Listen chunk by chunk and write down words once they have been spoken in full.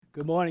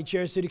Good morning,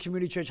 Cherry City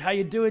Community Church. How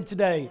you doing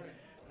today?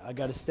 I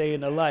got to stay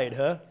in the light,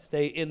 huh?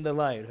 Stay in the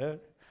light, huh?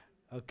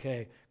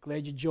 Okay.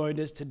 Glad you joined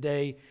us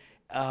today.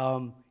 In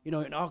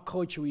our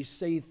culture, we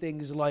say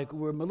things like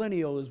we're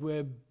millennials,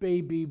 we're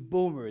baby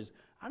boomers.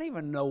 I don't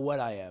even know what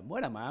I am.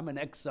 What am I? I'm an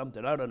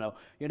ex-something. I don't know.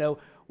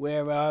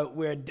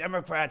 We're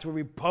Democrats, we're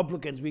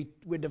Republicans.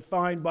 We're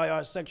defined by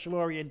our sexual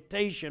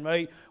orientation,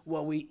 right?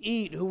 What we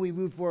eat, who we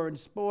root for in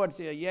sports.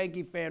 A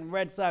Yankee fan,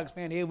 Red Sox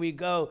fan, here we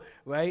go,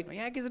 right? The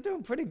Yankees are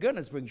doing pretty good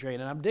in spring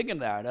training. I'm digging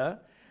that, huh?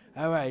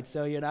 All right,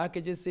 so, I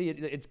could just see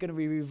it's going to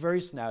be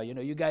reversed now.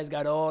 You guys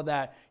got all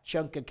that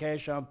chunk of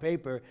cash on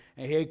paper,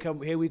 and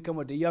here we come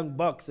with the young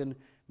bucks, and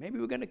maybe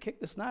we're going to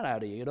kick the snot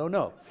out of you. You don't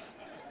know.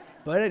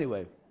 But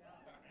anyway,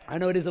 I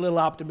know there's a little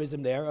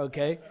optimism there,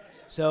 okay?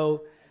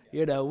 So,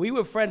 we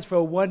were friends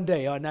for one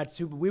day on that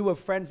Super. We were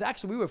friends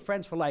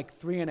for like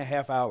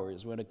 3.5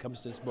 hours when it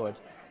comes to sports.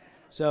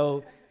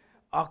 So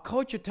our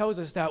culture tells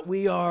us that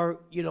we are,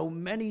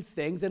 many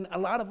things, and a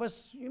lot of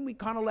us, we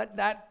kind of let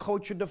that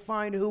culture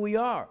define who we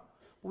are.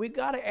 We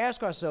got to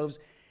ask ourselves,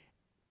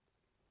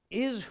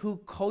 is who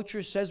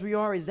culture says we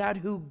are, is that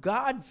who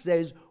God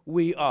says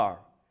we are?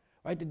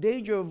 Right? The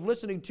danger of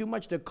listening too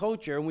much to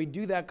culture, and we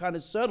do that kind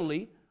of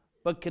subtly,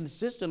 but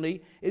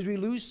consistently, is we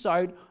lose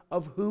sight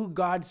of who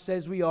God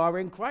says we are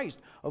in Christ,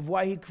 of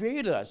why He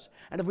created us.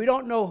 And if we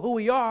don't know who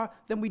we are,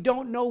 then we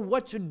don't know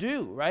what to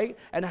do, right?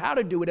 And how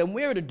to do it and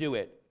where to do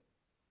it.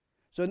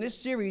 So in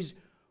this series,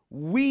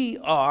 we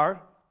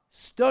are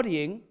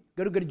studying,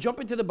 going to jump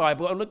into the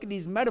Bible and look at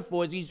these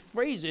metaphors, these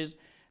phrases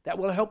that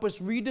will help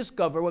us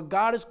rediscover what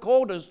God has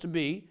called us to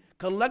be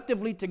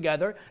collectively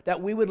together,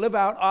 that we would live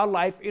out our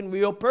life in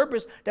real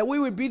purpose, that we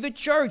would be the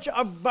church,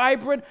 a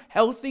vibrant,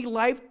 healthy,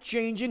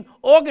 life-changing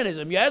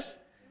organism, yes?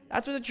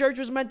 That's what the church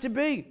was meant to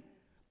be.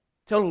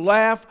 To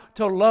laugh,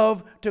 to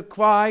love, to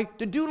cry,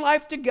 to do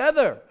life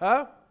together,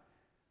 huh?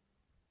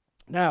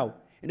 Now,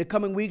 in the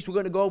coming weeks, we're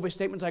going to go over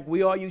statements like,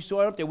 we are, you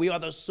saw it up there, we are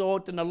the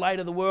salt and the light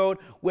of the world,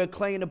 we're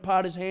clay in the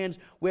potter's hands,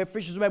 we're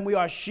fishermen, we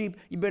are sheep.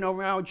 You've been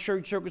around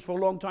church circles for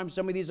a long time.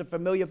 Some of these are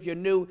familiar. If you're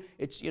new,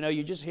 it's,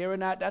 you're just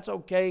hearing that. That's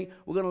okay.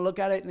 We're going to look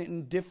at it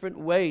in different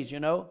ways,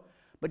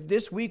 But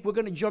this week, we're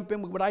going to jump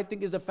in with what I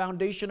think is the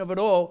foundation of it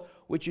all,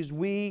 which is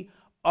we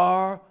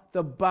are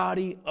the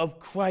body of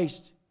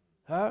Christ,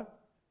 huh?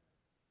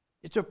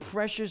 It's a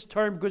precious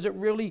term because it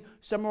really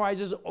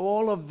summarizes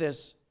all of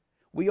this.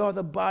 We are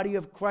the body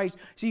of Christ.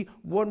 See,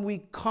 when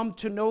we come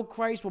to know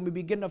Christ, when we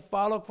begin to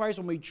follow Christ,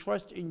 when we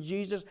trust in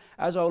Jesus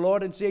as our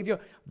Lord and Savior,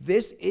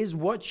 this is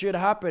what should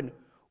happen.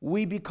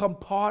 We become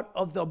part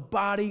of the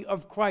body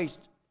of Christ.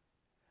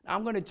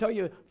 I'm going to tell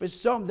you, for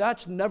some,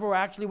 that's never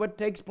actually what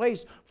takes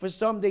place. For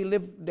some, they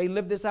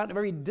live this out in a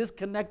very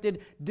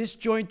disconnected,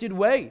 disjointed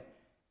way.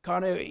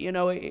 Kind of,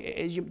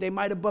 they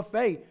might have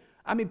buffet.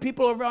 I mean,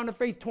 people are around the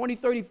faith 20,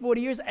 30,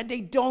 40 years, and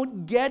they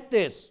don't get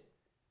this.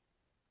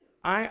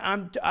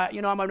 I'm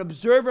an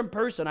observant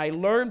person. I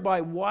learn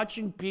by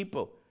watching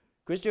people.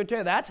 Christian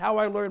Taylor, that's how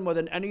I learn more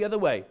than any other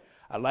way.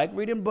 I like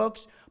reading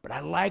books, but I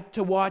like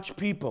to watch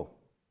people.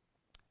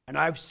 And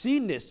I've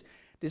seen this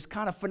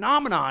kind of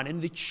phenomenon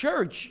in the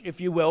church, if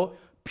you will.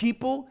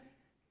 People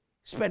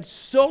spend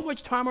so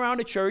much time around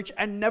the church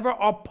and never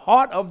are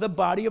part of the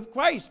body of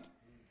Christ.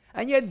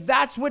 And yet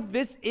that's what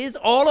this is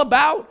all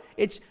about.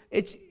 It's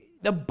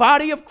the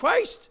body of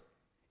Christ.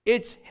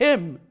 It's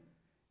Him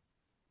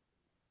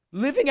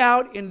living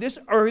out in this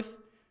earth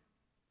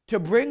to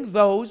bring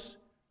those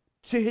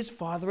to His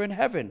Father in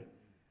heaven.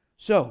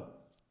 So,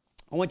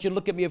 I want you to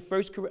look at me at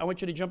I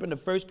want you to jump into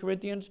 1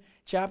 Corinthians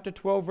chapter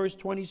 12, verse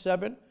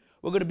 27.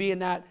 We're going to be in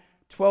that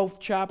 12th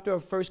chapter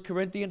of 1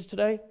 Corinthians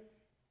today.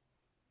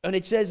 And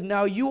it says,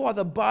 now you are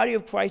the body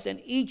of Christ, and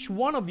each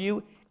one of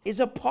you is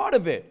a part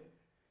of it.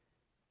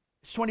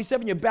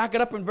 27, you back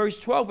it up in verse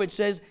 12, it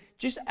says,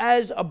 just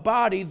as a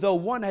body, though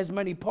one has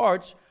many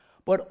parts,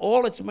 but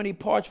all its many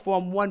parts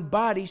form one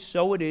body,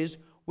 so it is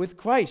with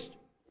Christ.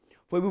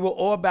 For we were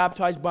all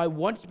baptized by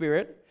one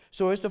Spirit,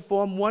 so as to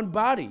form one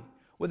body.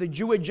 Whether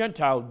Jew or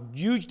Gentile,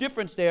 huge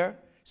difference there.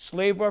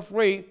 Slave or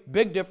free,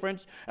 big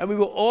difference. And we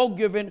were all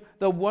given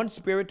the one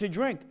Spirit to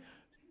drink.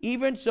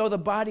 Even so, the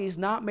body is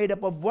not made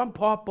up of one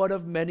part, but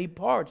of many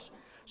parts.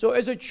 So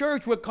as a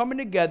church, we're coming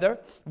together,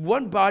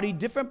 one body,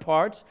 different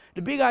parts.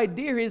 The big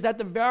idea is that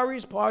the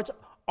various parts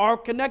are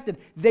connected.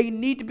 They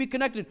need to be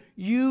connected.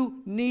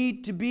 You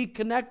need to be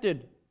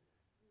connected,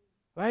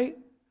 right?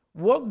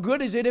 What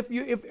good is it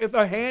if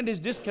a hand is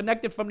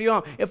disconnected from the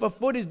arm, if a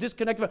foot is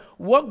disconnected?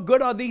 What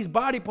good are these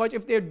body parts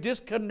if they're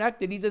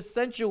disconnected, these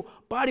essential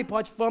body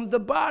parts from the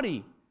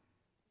body?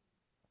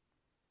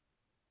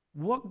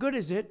 What good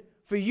is it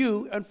for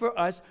you and for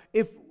us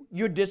if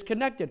you're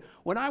disconnected?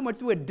 When I went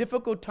through a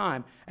difficult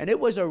time, and it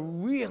was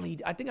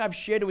I think I've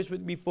shared this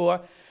with you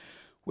before,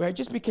 where I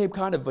just became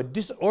kind of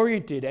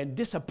disoriented and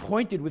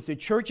disappointed with the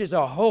church as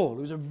a whole.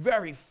 It was a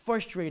very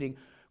frustrating,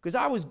 because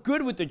I was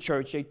good with the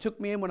church. They took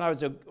me in when I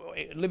was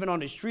living on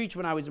the streets,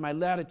 when I was in my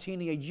latter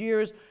teenage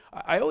years.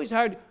 I always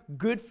had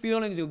good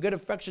feelings and good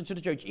affection to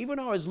the church, even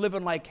though I was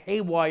living like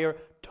haywire,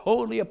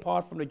 totally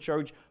apart from the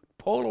church,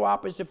 polar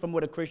opposite from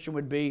what a Christian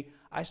would be,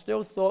 I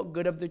still thought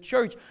good of the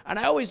church. And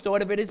I always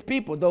thought of it as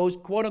people, those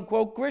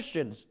quote-unquote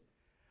Christians.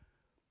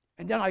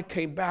 And then I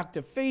came back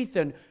to faith,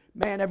 and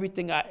man,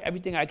 everything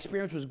I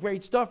experienced was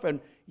great stuff. And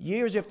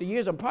years after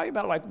years, I'm probably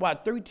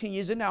about 13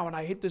 years in now, and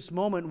I hit this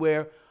moment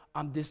where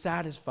I'm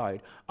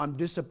dissatisfied. I'm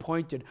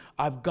disappointed.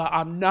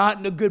 I'm not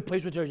in a good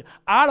place with church.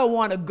 I don't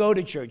want to go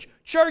to church.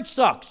 Church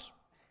sucks.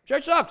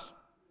 Church sucks.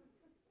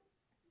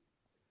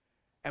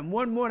 And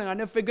one morning, I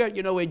never forget,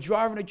 we're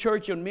driving to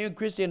church, and me and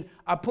Christian,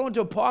 I pull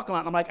into a parking lot,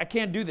 and I'm like, I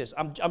can't do this.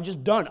 I'm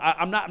just done.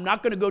 I'm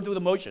not going to go through the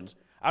motions.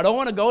 I don't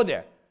want to go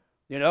there,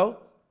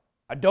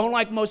 I don't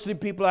like most of the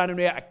people out in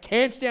there. I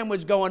can't stand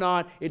what's going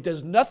on. It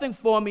does nothing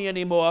for me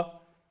anymore.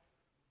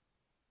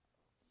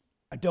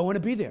 I don't want to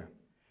be there.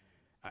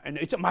 And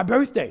it's my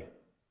birthday.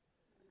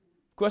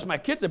 Of course, my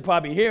kids are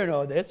probably hearing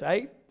all this,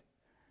 right?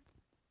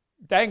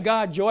 Thank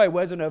God Joy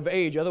wasn't of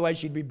age. Otherwise,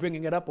 she'd be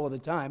bringing it up all the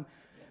time.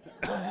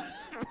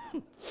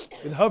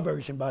 With her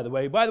version, by the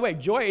way. By the way,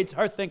 Joy, it's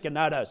her thinking,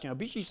 not us.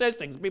 She says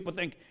things, people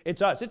think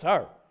it's us. It's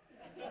her.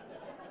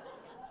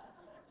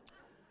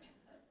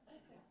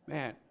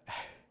 Man.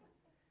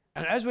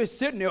 And as we're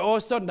sitting there, all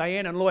of a sudden,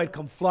 Diane and Lloyd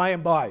come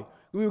flying by.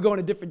 We were going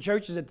to different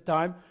churches at the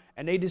time,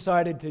 and they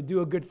decided to do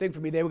a good thing for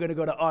me. They were going to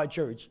go to our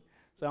church.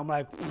 So I'm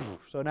like,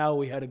 so now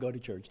we had to go to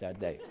church that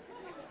day.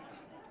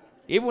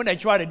 Even when they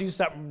try to do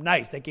something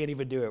nice, they can't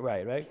even do it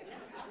right?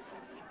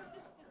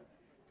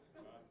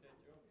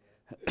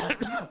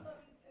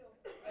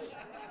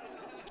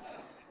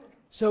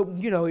 So,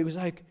 it was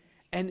like,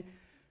 and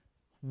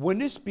when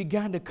this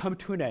began to come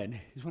to an end,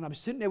 is when I'm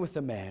sitting there with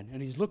the man,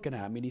 and he's looking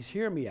at me, and he's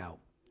hearing me out.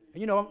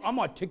 And, I'm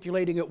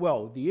articulating it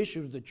well, the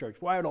issues of the church,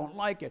 why I don't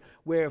like it,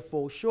 where it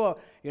falls short.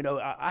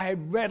 I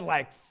had read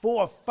like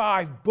 4 or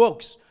 5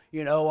 books,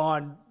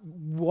 on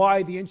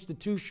why the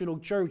institutional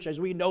church,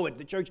 as we know it,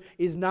 the church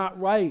is not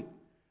right.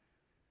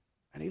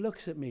 And he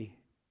looks at me,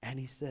 and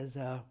he says,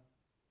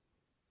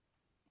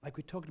 like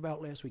we talked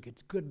about last week,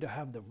 it's good to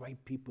have the right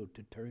people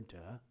to turn to,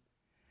 huh?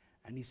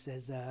 And he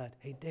says,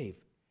 hey, Dave,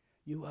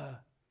 you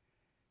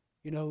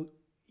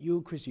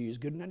Chrissy, is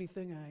good in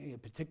anything?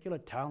 Particular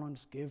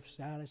talents, gifts?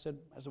 I said,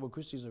 well,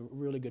 Chrissy's a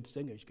really good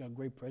singer. She's got a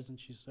great presence.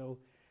 She's so,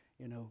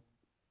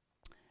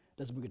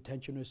 doesn't bring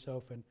attention to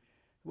herself. And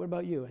what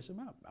about you? I said,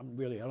 well, I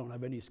don't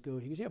have any skill.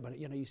 He goes, yeah, but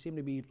you seem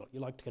to be, you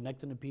like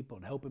connecting to people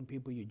and helping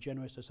people. You're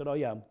generous. I said, oh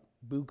yeah, I'm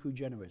buku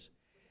generous.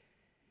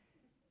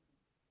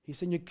 He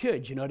said, your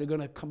kids, they're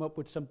going to come up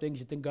with some things.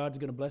 You think God's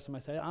going to bless them? I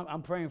said,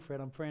 I'm praying for it.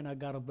 I'm praying that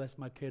God will bless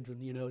my kids,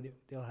 and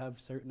they'll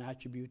have certain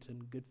attributes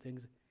and good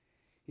things.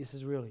 He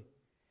says, really?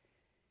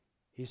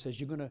 He says,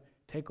 you're going to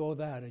take all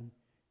that and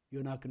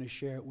you're not going to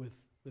share it with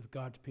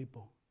God's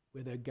people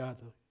where they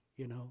gather,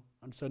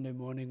 on Sunday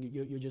morning.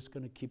 You're just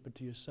going to keep it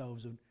to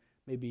yourselves and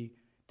maybe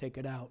take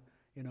it out,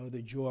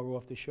 the drawer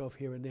off the shelf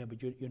here and there,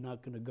 but you're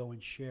not going to go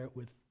and share it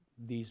with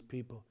these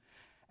people.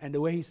 And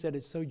the way he said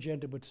it's so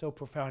gentle but so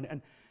profound.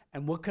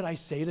 And what could I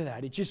say to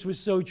that? It just was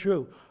so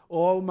true.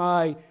 All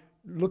my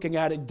looking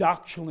at it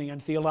doctrinally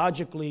and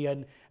theologically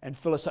and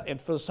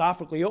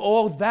philosophically,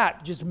 all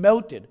that just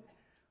melted.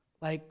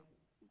 Like,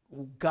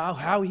 God,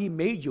 how he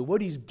made you,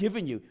 what he's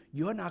given you,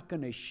 you're not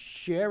going to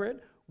share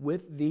it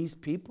with these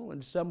people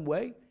in some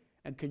way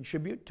and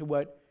contribute to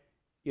what,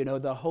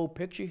 the whole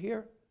picture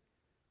here?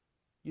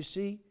 You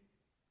see,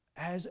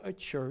 as a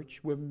church,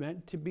 we're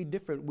meant to be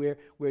different.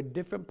 We're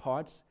different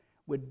parts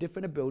with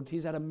different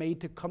abilities that are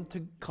made to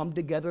come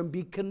together and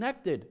be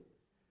connected.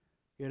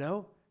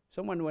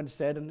 Someone once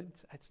said, and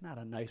it's not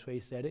a nice way he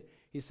said it,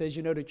 he says,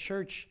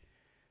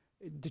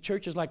 the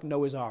church is like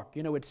Noah's Ark.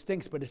 It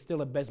stinks, but it's still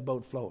the best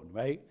boat floating,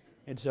 right?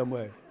 In some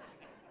way.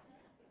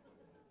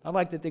 I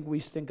like to think we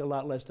stink a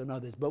lot less than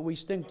others, but we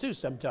stink too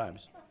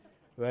sometimes,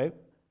 right?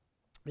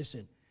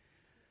 Listen,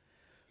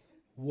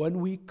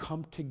 when we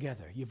come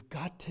together, you've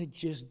got to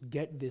just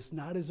get this,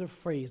 not as a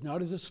phrase,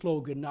 not as a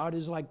slogan, not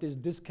as like this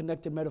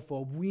disconnected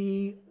metaphor.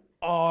 We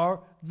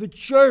are the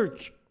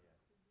church.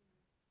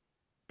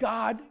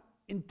 God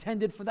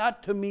intended for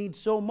that to mean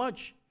so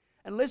much.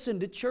 And listen,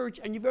 the church,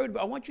 and you've heard,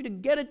 I want you to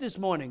get it this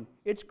morning.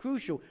 It's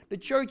crucial. The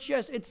church,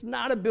 yes, it's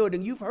not a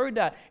building. You've heard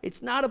that.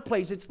 It's not a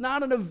place. It's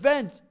not an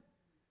event.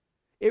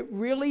 It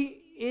really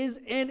is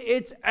in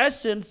its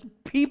essence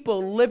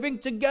people living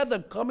together,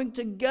 coming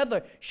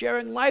together,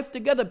 sharing life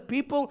together.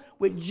 People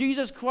with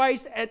Jesus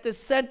Christ at the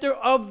center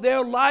of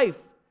their life.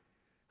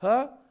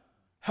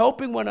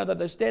 Helping one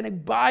another, standing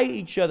by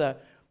each other.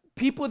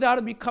 People that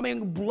are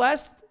becoming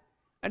blessed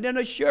and then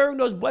are sharing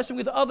those blessings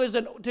with others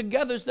and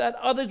together so that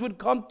others would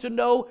come to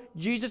know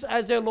Jesus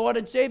as their Lord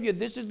and Savior.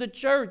 This is the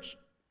church.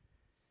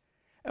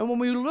 And when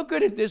we look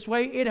at it this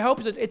way, it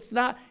helps us. It's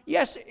not,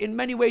 yes, in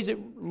many ways it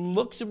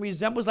looks and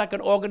resembles like an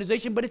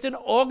organization, but it's an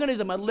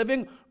organism, a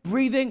living,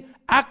 breathing,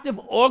 active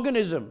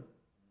organism.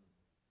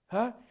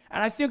 And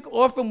I think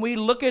often we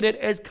look at it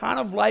as kind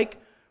of like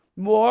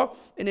more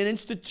in an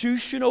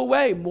institutional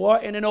way, more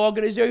in an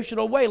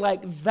organizational way,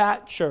 like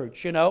that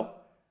church,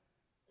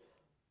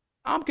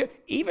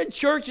 Even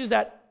churches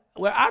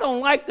where I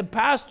don't like the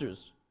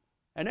pastors,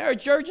 and there are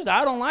churches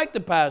I don't like the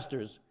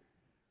pastors.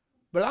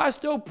 But I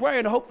still pray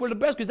and hope for the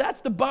best because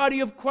that's the body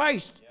of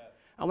Christ. Yeah.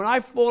 And when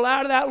I fall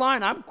out of that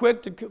line, I'm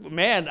quick to,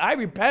 man, I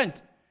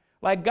repent.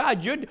 Like,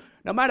 God,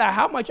 no matter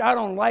how much I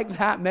don't like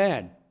that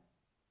man,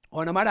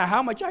 or no matter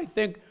how much I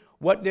think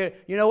you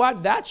know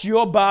what? That's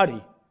your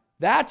body.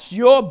 That's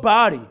your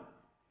body.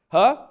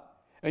 Huh?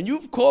 And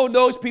you've called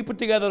those people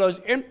together, those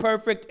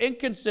imperfect,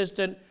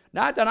 inconsistent,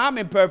 not that I'm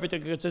imperfect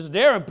and inconsistent,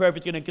 they're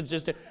imperfect and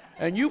inconsistent,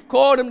 and you've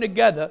called them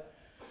together.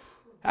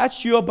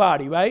 That's your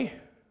body, right?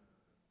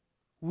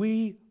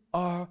 We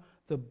are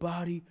the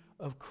body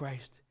of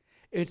Christ.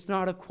 It's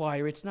not a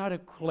choir. It's not a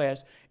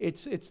class.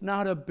 It's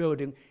not a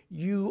building.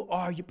 You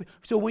are.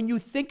 So when you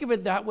think of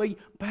it that way,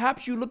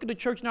 perhaps you look at the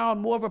church now in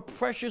more of a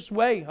precious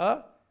way,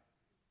 huh?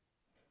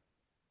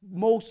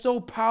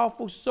 So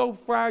powerful, so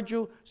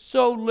fragile,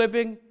 so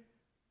living,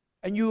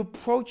 and you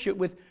approach it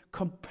with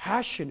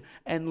compassion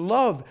and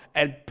love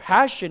and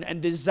passion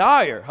and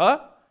desire, huh?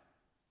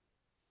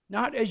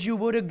 Not as you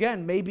would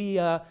again, maybe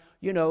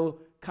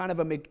kind of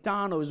a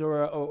McDonald's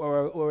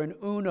or an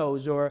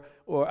Uno's or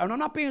and I'm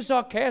not being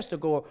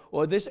sarcastic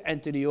or this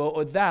entity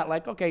or that.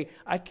 Like, okay,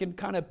 I can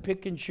kind of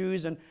pick and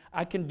choose and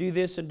I can do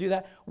this and do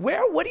that. What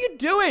are you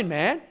doing,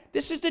 man?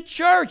 This is the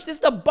church. This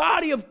is the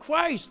body of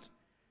Christ.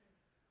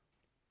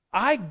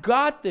 I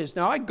got this.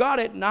 Now, I got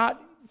it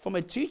not from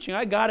a teaching.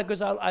 I got it because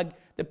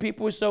the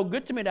people were so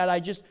good to me that I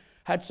just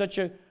had such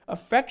an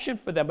affection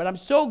for them. But I'm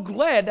so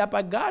glad that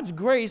by God's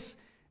grace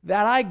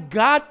that I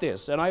got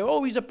this. And I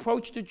always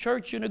approach the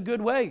church in a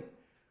good way.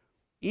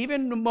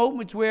 Even the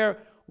moments where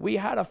we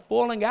had a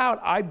falling out,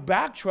 I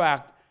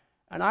backtracked.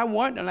 And I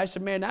went and I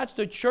said, man, that's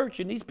the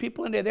church. And these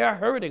people in there, they're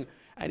hurting.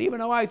 And even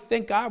though I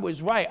think I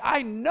was right,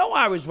 I know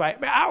I was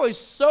right. Man, I was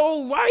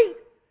so right.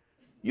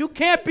 You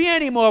can't be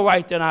any more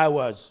right than I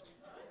was.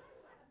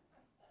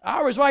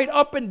 I was right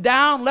up and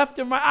down, left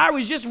and right. I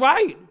was just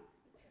right.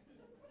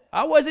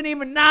 I wasn't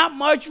even not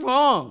much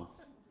wrong.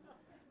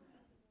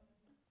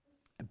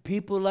 And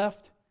people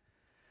left.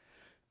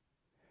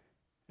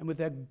 And with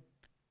that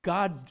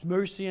God's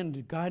mercy and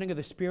the guiding of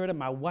the Spirit and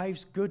my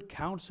wife's good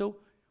counsel,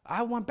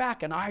 I went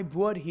back and I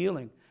brought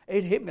healing.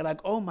 It hit me like,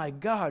 oh my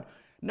God.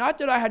 Not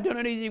that I had done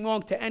anything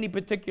wrong to any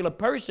particular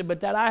person, but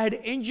that I had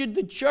injured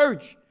the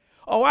church.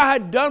 Oh, I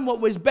had done what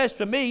was best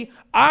for me.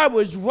 I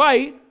was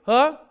right,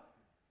 huh?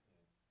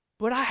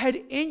 But I had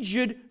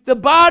injured the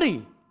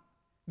body.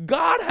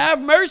 God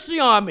have mercy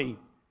on me.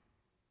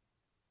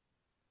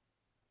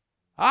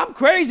 I'm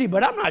crazy,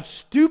 but I'm not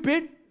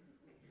stupid.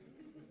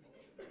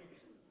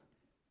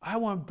 I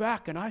went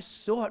back and I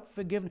sought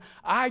forgiveness.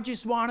 I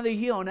just wanted to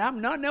heal.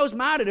 And nothing else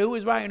mattered who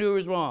was right and who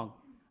was wrong.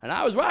 And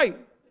I was right.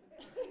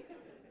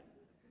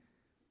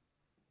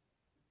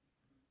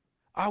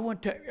 I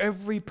went to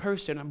every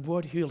person and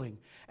brought healing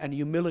and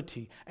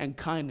humility and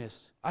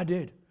kindness. I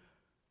did.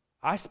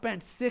 I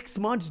spent 6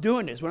 months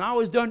doing this. When I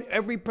was done,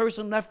 every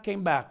person left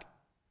came back.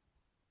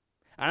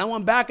 And I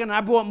went back and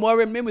I brought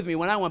more in with me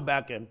when I went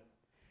back in.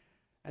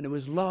 And it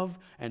was love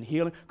and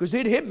healing. Because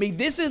it hit me.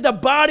 This is the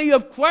body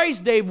of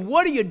Christ, Dave.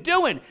 What are you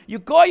doing? You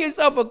call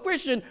yourself a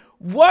Christian.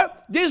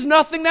 What? There's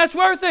nothing that's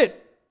worth it.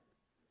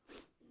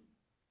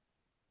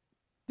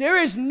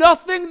 There is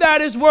nothing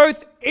that is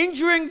worth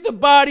injuring the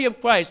body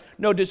of Christ.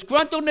 No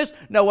disgruntledness,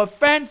 no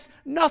offense,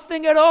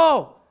 nothing at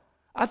all.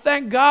 I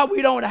thank God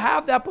we don't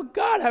have that, but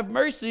God have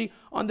mercy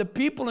on the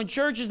people in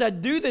churches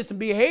that do this and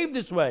behave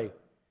this way.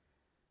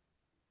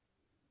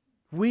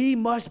 We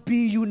must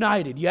be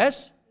united,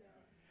 yes?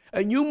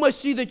 And you must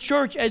see the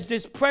church as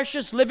this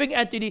precious living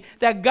entity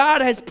that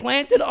God has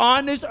planted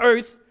on this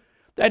earth,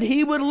 that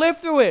he would live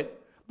through it.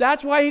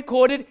 That's why he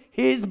called it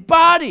his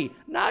body,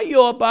 not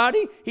your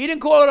body. He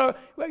didn't call it,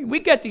 we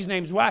get these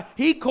names right.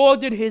 He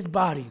called it his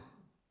body.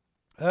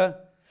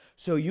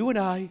 So you and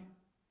I,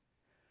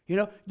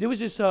 there was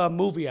this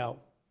movie out,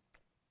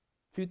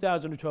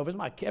 2012.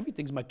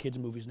 Everything's my kids'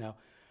 movies now.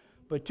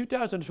 But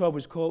 2012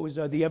 was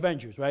The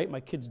Avengers, right? My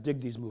kids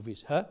dig these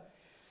movies, huh?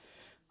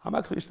 I'm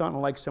actually starting to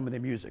like some of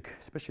their music,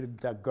 especially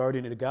that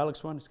Guardian of the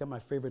Galaxy one. It's got my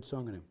favorite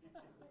song in it.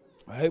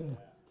 Right?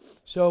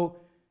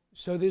 So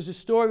there's a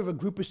story of a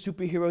group of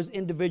superheroes,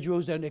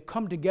 individuals, and they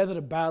come together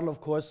to battle,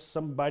 of course,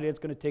 somebody that's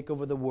going to take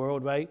over the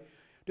world, right?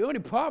 The only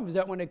problem is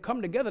that when they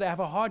come together, they have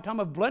a hard time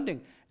of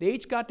blending. They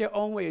each got their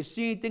own way of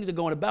seeing things and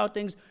going about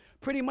things.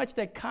 Pretty much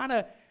they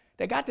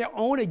got their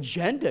own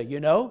agenda,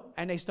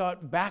 and they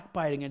start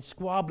backbiting and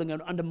squabbling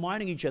and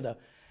undermining each other.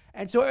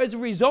 And so as a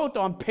result,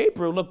 on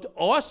paper, it looked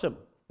awesome,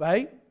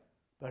 right?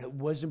 But it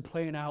wasn't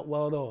playing out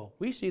well at all.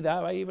 We see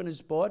that, right, even in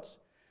sports.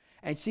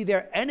 And see,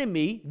 their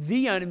enemy,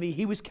 the enemy,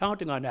 he was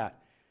counting on that.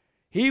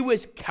 He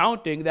was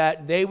counting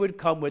that they would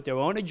come with their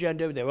own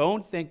agenda, their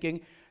own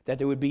thinking, that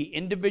they would be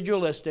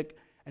individualistic,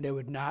 and they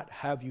would not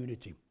have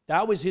unity.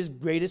 That was his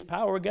greatest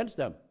power against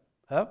them,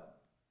 to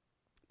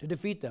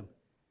defeat them.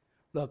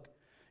 Look,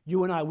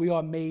 you and I, we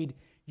are made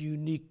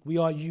unique. We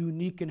are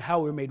unique in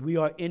how we're made. We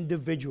are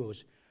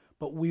individuals,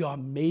 but we are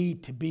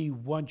made to be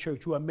one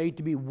church. We are made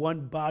to be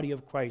one body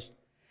of Christ.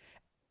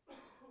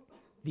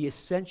 The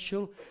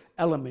essential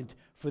element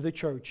for the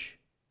church,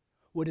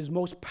 what is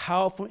most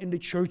powerful in the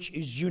church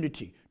is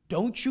unity.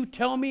 don't you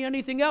tell me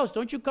anything else.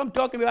 Don't you come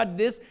talking about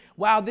this,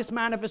 wow, this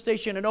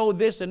manifestation and oh,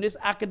 this and this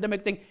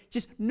academic thing.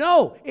 Just,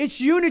 no,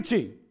 it's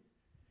unity.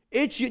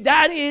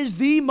 That is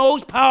the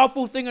most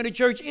powerful thing in the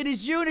church. It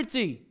is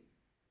unity.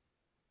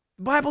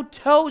 The Bible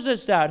tells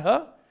us that,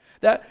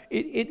 That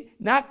it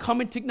not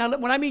coming to, now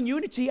when I mean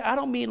unity, I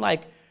don't mean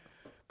like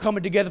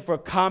coming together for a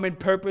common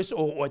purpose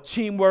or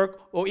teamwork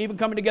or even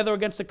coming together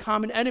against a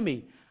common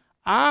enemy.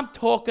 I'm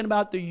talking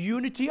about the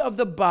unity of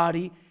the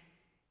body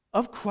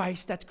of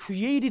Christ that's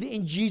created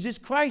in Jesus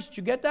Christ.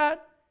 You get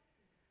that?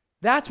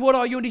 That's what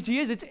our unity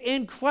is. It's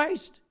in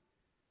Christ.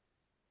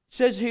 It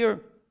says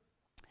here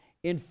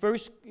in 1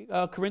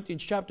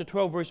 Corinthians chapter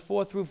 12, verse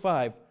 4 through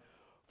 5,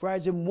 for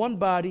as in one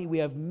body we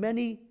have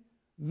many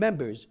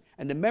members,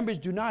 and the members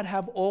do not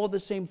have all the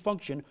same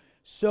function,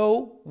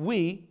 so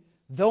we,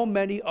 though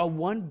many, are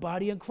one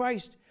body in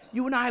Christ.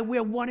 You and I,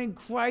 we're one in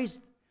Christ.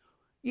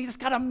 You just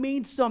got to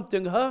mean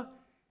something,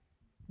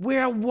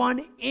 We're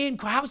one in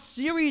Christ. How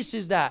serious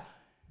is that?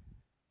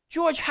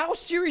 George, how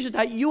serious is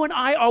that? You and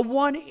I are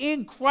one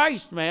in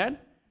Christ, man.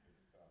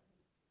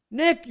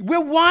 Nick, we're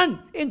one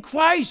in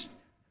Christ.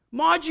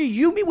 Margie,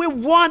 you mean we're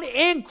one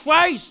in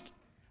Christ.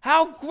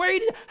 How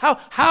great,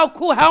 how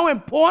cool, how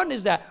important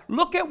is that?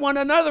 Look at one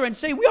another and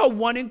say, we are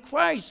one in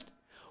Christ.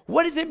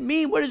 What does it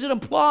mean? What does it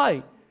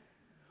imply?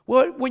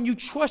 Well, when you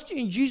trust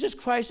in Jesus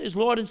Christ as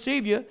Lord and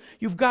Savior,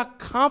 you've got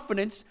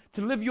confidence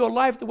to live your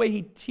life the way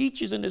He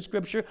teaches in the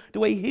Scripture, the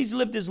way He's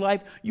lived His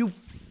life. You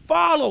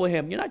follow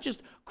Him. You're not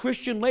just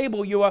Christian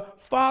label. You're a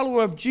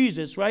follower of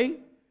Jesus, right?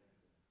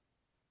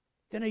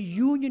 Then a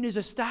union is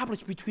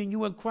established between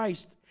you and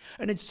Christ.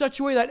 And in such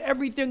a way that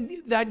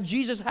everything that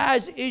Jesus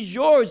has is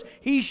yours.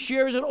 He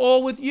shares it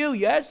all with you,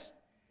 yes?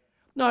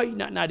 No,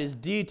 not His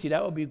deity.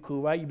 That would be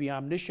cool, right? You'd be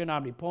omniscient,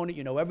 omnipotent,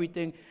 you know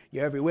everything,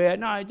 you're everywhere.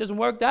 No, it doesn't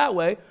work that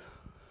way.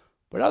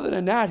 But other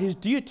than that, His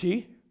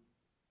deity,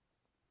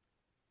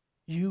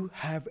 you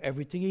have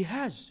everything He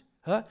has.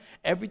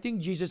 Everything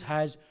Jesus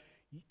has,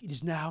 it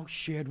is now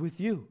shared with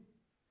you.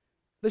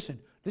 Listen,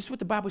 this is what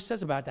the Bible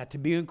says about that, to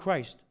be in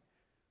Christ.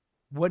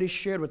 What is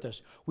shared with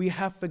us? We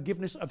have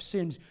forgiveness of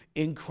sins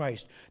in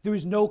Christ. There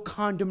is no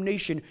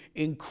condemnation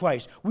in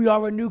Christ. We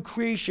are a new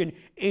creation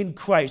in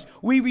Christ.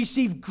 We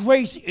receive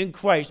grace in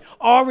Christ.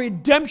 Our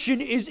redemption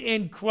is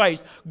in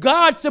Christ.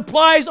 God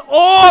supplies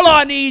all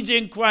our needs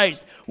in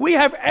Christ. We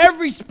have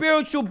every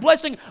spiritual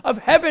blessing of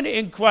heaven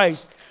in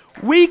Christ.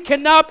 We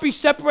cannot be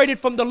separated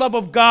from the love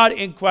of God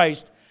in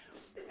Christ.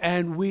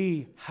 And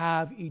we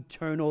have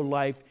eternal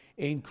life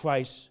in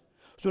Christ.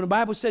 So when the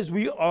Bible says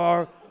we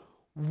are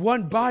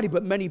one body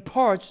but many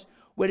parts,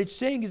 what it's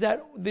saying is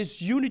that this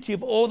unity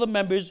of all the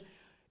members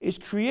is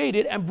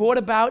created and brought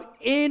about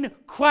in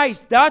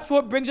Christ. That's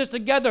what brings us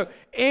together,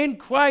 in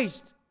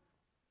Christ.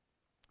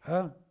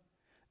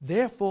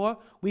 Therefore,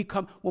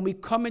 when we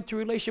come into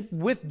relationship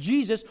with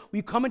Jesus,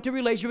 we come into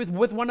relationship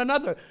with one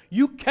another.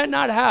 You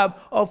cannot have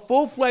a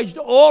full-fledged,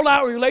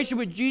 all-out relationship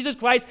with Jesus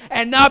Christ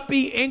and not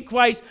be in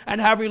Christ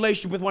and have a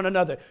relationship with one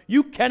another.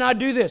 You cannot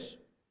do this.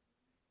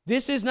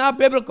 This is not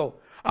biblical.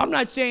 I'm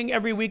not saying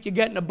every week you're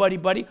getting a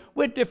buddy-buddy.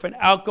 We're different,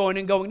 outgoing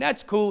and going.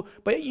 That's cool.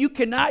 But you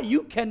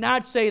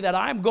cannot say that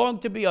I'm going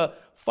to be a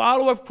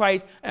follower of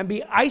Christ and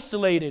be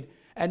isolated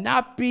and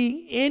not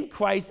be in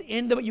Christ.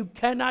 You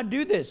cannot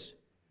do this.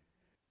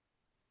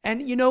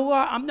 And you know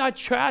what? I'm not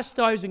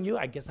chastising you.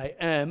 I guess I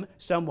am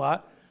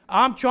somewhat.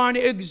 I'm trying to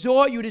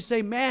exhort you to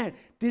say, man,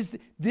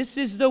 this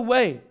is the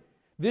way.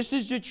 This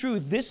is the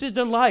truth. This is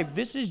the life.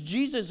 This is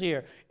Jesus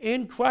here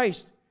in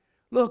Christ.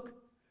 Look,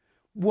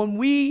 when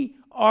we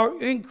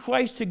are in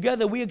Christ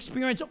together, we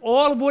experience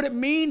all of what it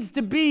means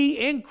to be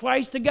in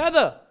Christ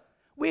together.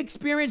 We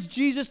experience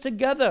Jesus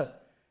together.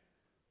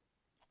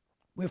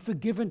 We're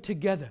forgiven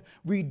together,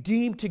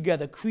 redeemed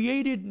together,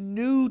 created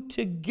new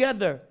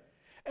together.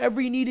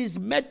 Every need is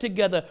met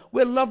together.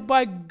 We're loved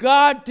by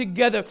God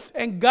together,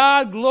 and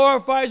God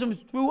glorifies Him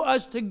through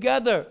us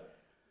together.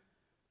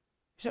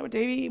 You say, well,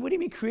 Davey, what do you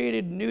mean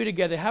created new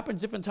together? It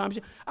happens different times.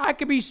 I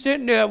could be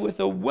sitting there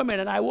with a woman,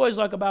 and I was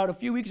like about a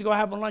few weeks ago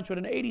having lunch with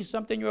an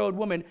 80-something-year-old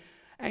woman,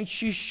 and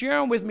she's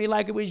sharing with me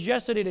like it was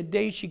yesterday, the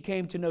day she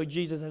came to know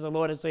Jesus as a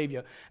Lord and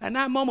Savior. And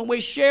that moment, we're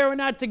sharing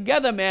that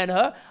together,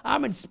 man,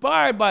 I'm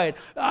inspired by it.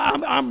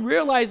 I'm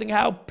realizing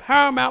how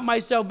paramount my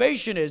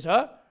salvation is,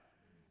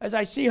 As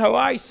I see her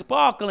eyes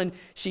sparkle, and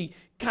she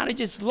kind of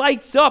just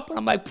lights up, and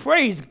I'm like,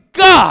 praise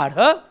God,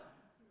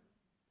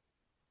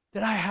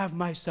 that I have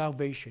my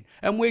salvation.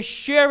 And we're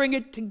sharing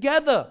it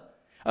together.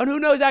 And who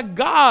knows that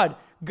God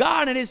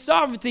in His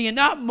sovereignty in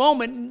that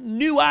moment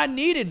knew I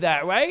needed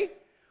that, right?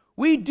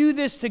 We do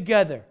this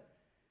together.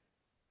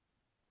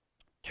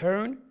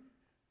 Turn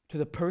to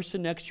the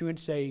person next to you and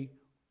say,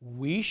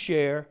 we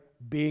share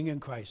being in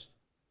Christ.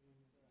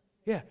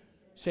 Yeah.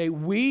 Say,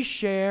 we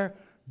share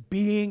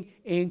being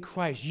in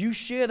Christ. You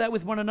share that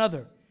with one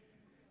another.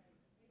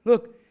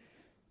 Look,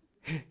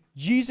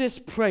 Jesus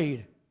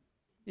prayed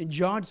in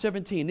John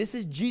 17. This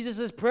is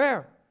Jesus'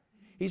 prayer.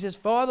 He says,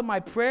 Father, my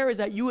prayer is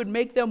that you would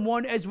make them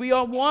one as we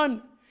are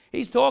one.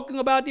 He's talking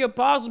about the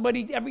apostles, but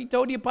he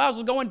told the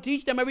apostles, go and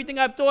teach them everything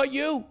I've taught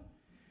you.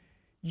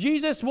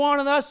 Jesus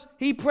wanted us,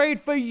 he prayed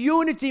for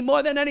unity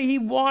more than any. He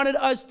wanted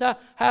us to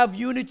have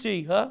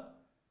unity, huh?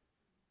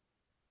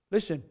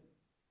 Listen,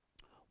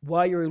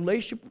 while your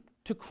relationship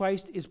to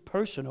Christ is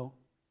personal,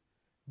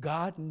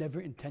 God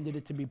never intended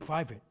it to be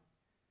private.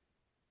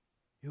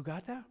 You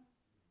got that?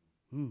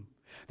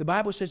 The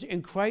Bible says,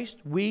 in Christ,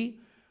 we,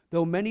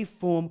 though many,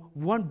 form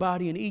one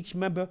body, and each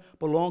member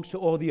belongs to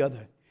all the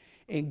other.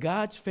 In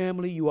God's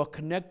family, you are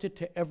connected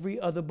to every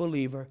other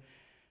believer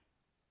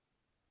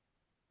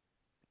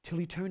till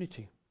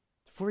eternity.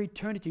 For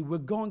eternity, we're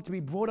going to be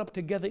brought up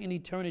together in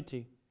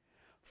eternity.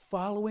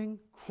 Following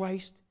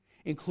Christ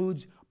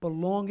includes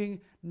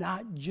belonging,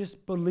 not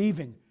just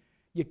believing.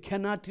 You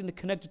cannot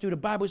connect the two. The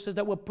Bible says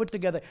that we're put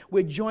together,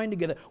 we're joined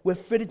together, we're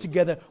fitted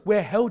together,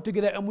 we're held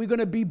together, and we're going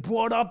to be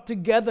brought up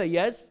together,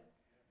 yes?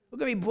 We're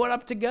going to be brought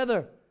up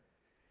together.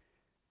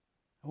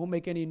 I won't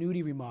make any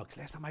nudie remarks.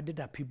 Last time I did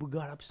that, people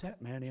got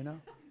upset, man, you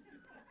know?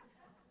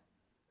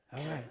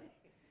 All right.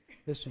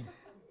 Listen,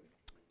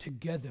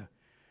 together.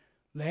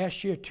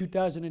 Last year,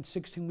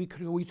 2016,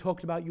 we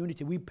talked about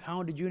unity. We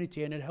pounded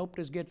unity, and it helped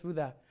us get through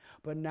that.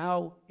 But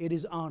now it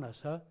is on us,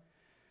 huh?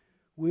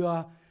 We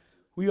are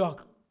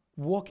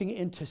walking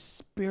into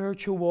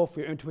spiritual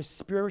warfare, into a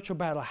spiritual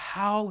battle.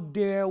 How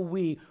dare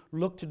we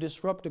look to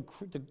disrupt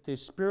the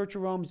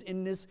spiritual realms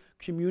in this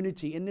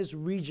community, in this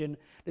region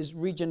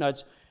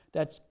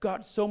that's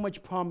got so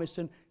much promise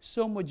and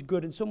so much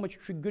good and so much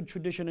good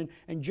tradition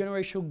and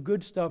generational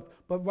good stuff,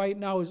 but right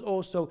now is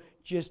also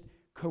just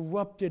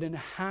corrupted and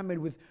hammered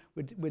with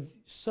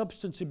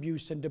substance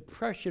abuse and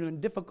depression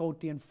and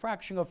difficulty and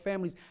fracturing of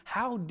families.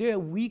 How dare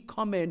we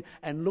come in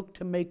and look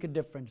to make a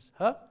difference,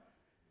 huh?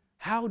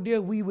 How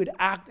dare we would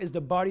act as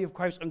the body of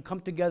Christ and come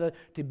together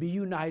to be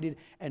united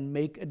and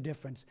make a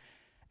difference?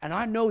 And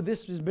I know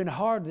this has been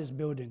hard, this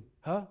building,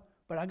 huh?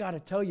 But I got to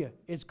tell you,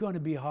 it's going to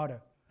be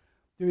harder.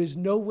 There is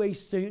no way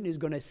Satan is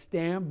going to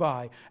stand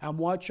by and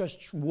watch us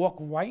walk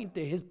right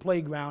into his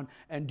playground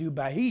and do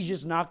bad. He's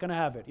just not going to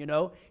have it, you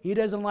know. He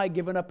doesn't like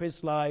giving up his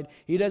slide.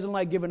 He doesn't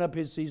like giving up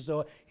his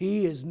seesaw.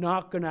 He is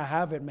not going to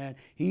have it, man.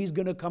 He's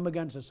going to come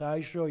against us, I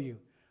assure you.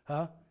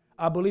 Huh?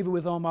 I believe it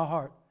with all my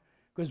heart.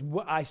 Because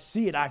I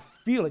see it, I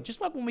feel it.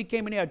 Just like when we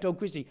came in here, I told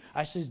Chrissy,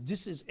 I says,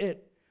 this is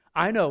it.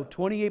 I know,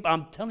 28,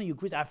 I'm telling you,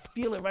 Chrissy, I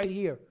feel it right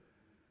here.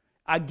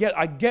 I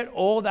get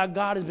all that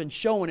God has been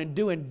showing and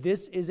doing.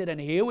 This is it. And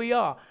here we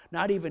are,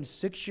 not even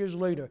 6 years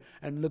later,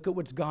 and look at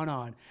what's gone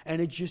on.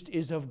 And it just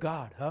is of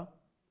God, huh?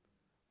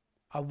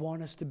 I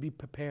want us to be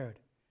prepared.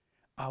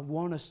 I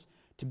want us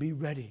to be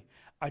ready.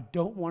 I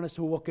don't want us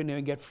to walk in there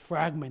and get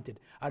fragmented.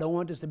 I don't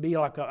want this to be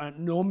like a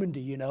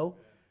Normandy, you know?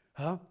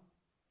 Huh?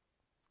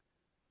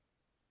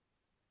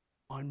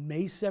 On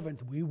May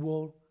 7th, we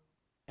will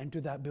enter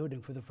that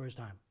building for the first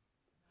time.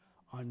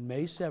 On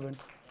May 7th.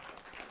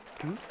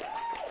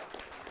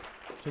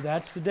 So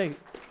that's the date.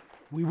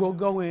 We will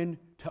go in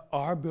to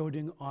our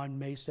building on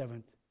May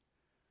 7th.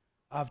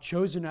 I've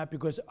chosen that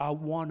because I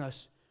want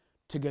us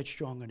to get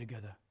stronger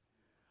together.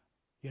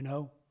 You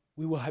know,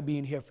 we will be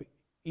in here for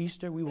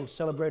Easter. We will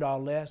celebrate our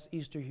last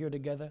Easter here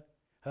together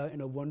in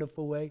a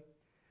wonderful way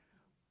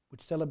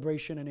with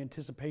celebration and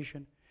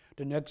anticipation.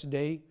 The next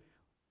day,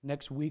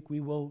 next week, we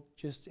will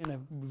just in a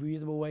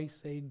reasonable way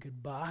say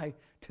goodbye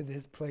to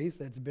this place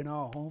that's been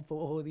our home for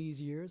all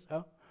these years,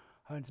 huh?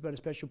 It's been a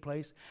special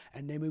place.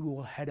 And then we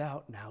will head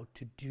out now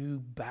to do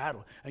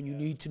battle. And you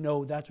need to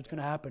know that's what's going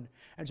to happen.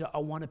 And so I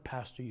want to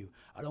pastor you.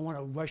 I don't want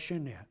to rush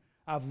in there.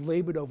 I've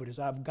labored over this.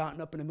 I've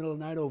gotten up in the middle of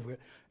the night over it.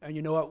 And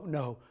you know what?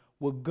 No,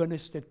 we're going to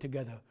stick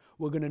together.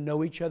 We're going to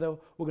know each other.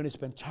 We're going to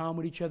spend time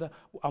with each other.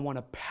 I want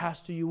to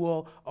pastor you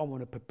all. I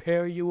want to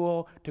prepare you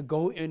all to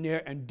go in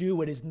there and do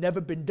what has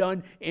never been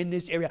done in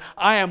this area.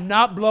 I am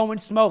not blowing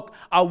smoke.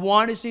 I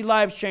want to see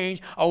lives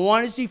change. I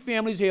want to see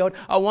families healed.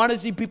 I want to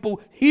see people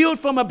healed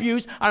from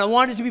abuse. And I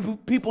want to see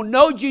people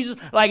know Jesus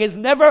like it's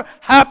never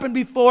happened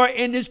before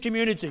in this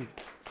community.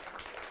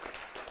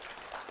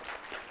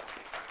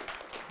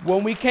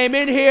 When we came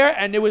in here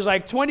and there was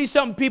like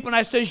 20-something people and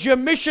I says, you're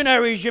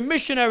missionaries.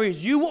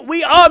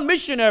 We are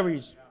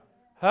missionaries.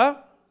 Huh?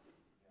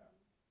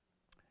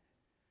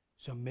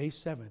 So May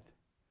 7th,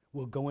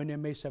 we'll go in there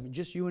May 7th,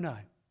 just you and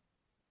I.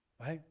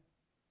 Right?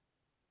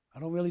 I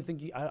don't really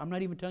think, I'm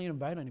not even telling you to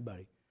invite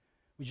anybody.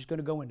 We're just going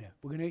to go in there.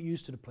 We're going to get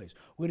used to the place.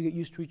 We're going to get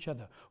used to each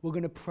other. We're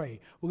going to pray.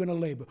 We're going to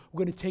labor. We're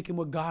going to take in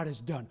what God has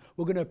done.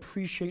 We're going to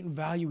appreciate and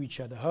value each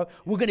other. Huh?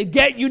 We're going to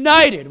get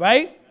united,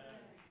 right?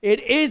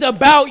 It is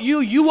about you.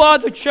 You are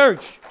the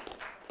church.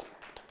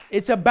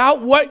 It's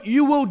about what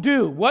you will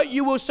do, what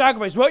you will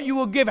sacrifice, what you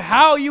will give,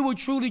 how you will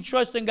truly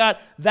trust in God.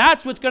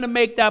 That's what's going to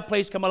make that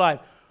place come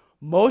alive.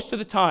 Most of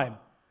the time,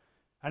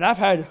 and I've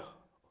had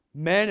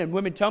men and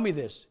women tell me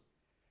this.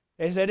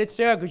 They said, it's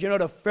there because, you know,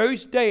 the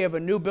first day of a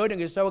new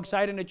building is so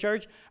exciting in the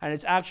church, and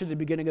it's actually the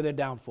beginning of their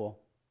downfall.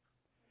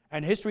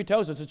 And history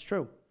tells us it's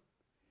true.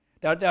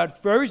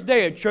 That first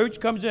day a church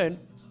comes in,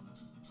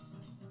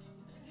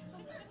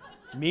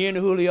 me and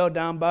Julio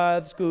down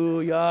by the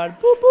schoolyard.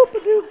 Boop, boop,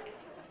 boop.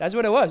 That's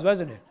what it was,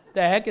 wasn't it?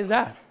 The heck is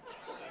that?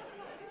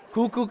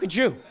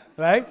 Cuckoo-ca-choo,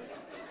 right?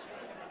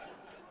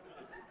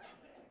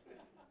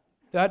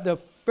 that the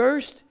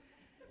first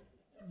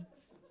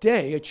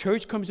day a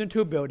church comes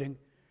into a building,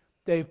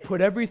 they've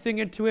put everything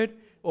into it,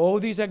 all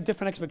these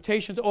different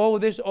expectations, all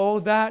this, all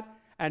that,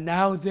 and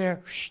now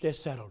they're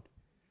settled.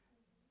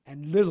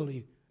 And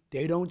literally,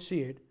 they don't see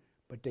it,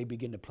 but they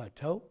begin to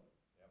plateau,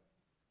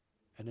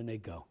 and then they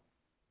go.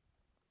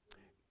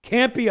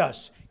 Can't be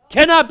us.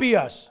 Cannot be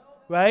us,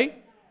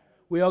 right?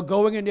 We are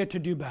going in there to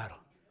do battle,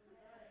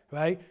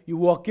 right? You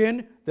walk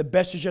in, the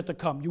best is yet to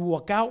come. You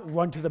walk out,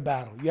 run to the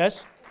battle,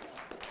 yes?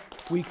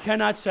 We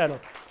cannot settle.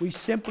 We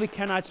simply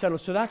cannot settle.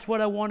 So that's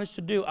what I want us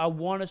to do. I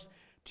want us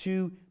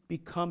to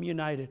become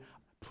united.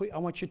 I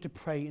want you to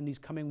pray in these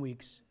coming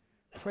weeks.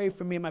 Pray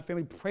for me and my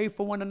family. Pray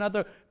for one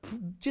another.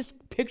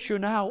 Just picture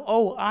now,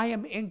 oh, I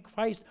am in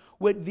Christ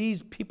with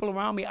these people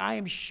around me. I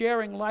am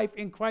sharing life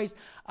in Christ.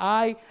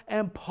 I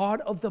am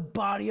part of the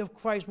body of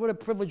Christ. What a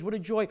privilege, what a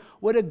joy,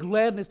 what a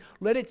gladness.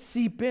 Let it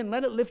seep in.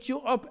 Let it lift you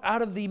up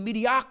out of the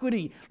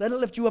mediocrity. Let it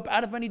lift you up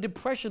out of any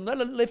depression. Let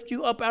it lift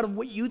you up out of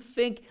what you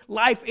think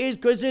life is,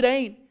 because it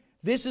ain't.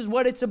 This is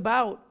what it's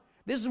about.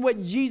 This is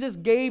what Jesus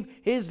gave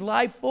his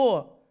life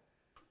for.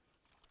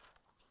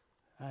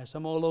 So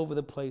I'm all over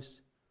the place.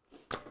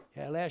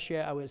 Yeah, last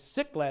year I was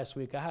sick last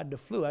week. I had the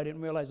flu. I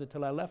didn't realize it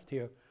till I left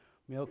here.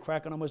 You know,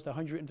 cracking almost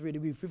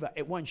 103-degree fever.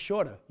 It went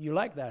shorter. You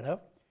like that, huh?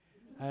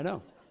 I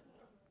know.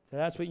 So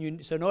that's what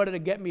you. So in order to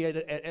get me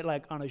at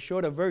like on a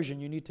shorter version,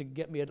 you need to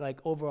get me at like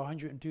over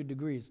 102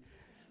 degrees.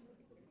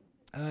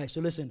 All right.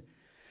 So listen.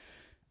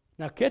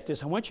 Now get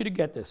this. I want you to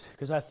get this,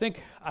 because I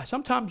think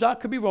sometimes I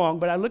could be wrong,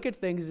 but I look at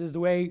things as the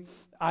way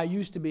I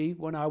used to be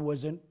when I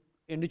wasn't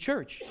in the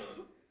church.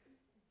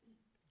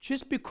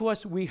 Just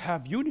because we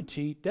have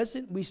unity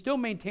doesn't, we still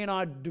maintain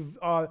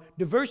our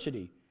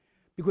diversity,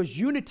 because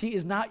unity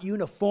is not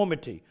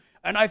uniformity.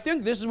 And I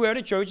think this is where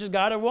the church has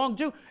got it wrong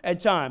too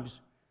at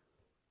times,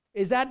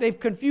 is that they've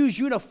confused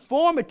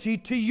uniformity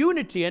to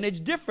unity, and it's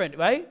different,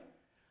 right?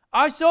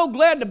 I'm so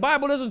glad the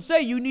Bible doesn't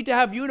say you need to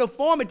have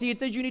uniformity. It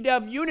says you need to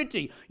have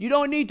unity. You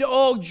don't need to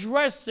all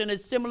dress in a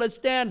similar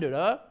standard,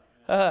 huh?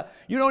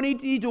 You don't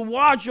need to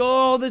watch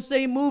all the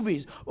same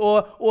movies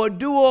or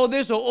do all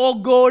this or all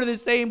go to the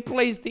same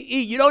place to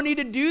eat. You don't need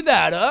to do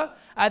that, huh?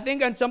 I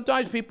think, and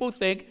sometimes people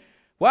think,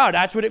 wow,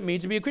 that's what it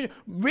means to be a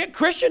Christian.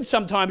 Christians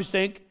sometimes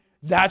think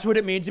that's what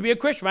it means to be a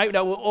Christian, right?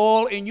 That we're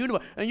all in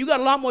uniform. And you got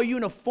a lot more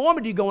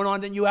uniformity going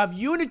on than you have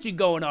unity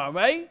going on,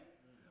 right?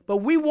 But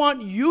we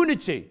want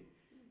unity,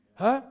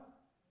 huh?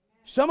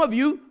 Some of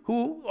you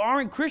who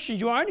aren't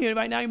Christians, you aren't here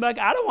right now, you're like,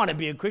 I don't want to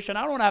be a Christian.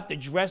 I don't want to have to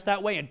dress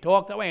that way and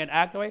talk that way and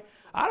act that way.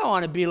 I don't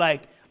want to be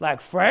like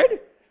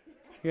Fred,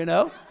 you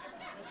know.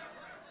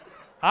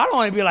 I don't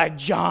want to be like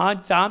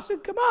John Thompson.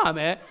 Come on,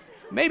 man.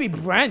 Maybe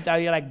Brent.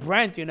 I like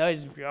Brent, you know,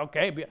 he's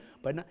okay.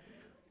 But not.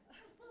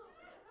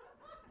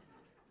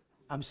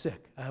 I'm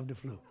sick. I have the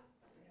flu.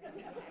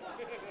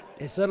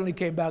 It suddenly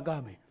came back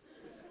on me.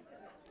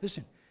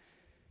 Listen.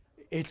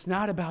 It's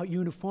not about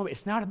uniformity.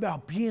 It's not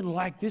about being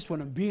like this one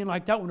and being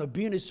like that one or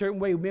being a certain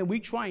way. Man, we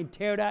try and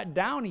tear that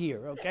down here,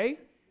 okay?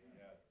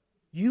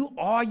 You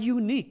are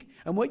unique.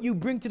 And what you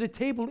bring to the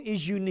table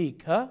is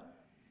unique, huh?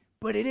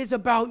 But it is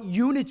about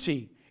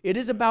unity. It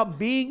is about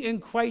being in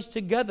Christ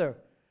together,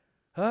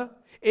 huh?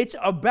 It's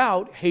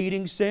about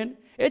hating sin.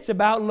 It's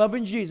about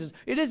loving Jesus.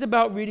 It is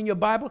about reading your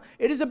Bible.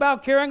 It is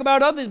about caring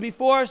about others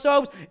before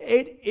ourselves.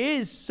 It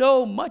is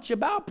so much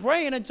about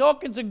praying and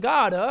talking to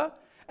God, huh?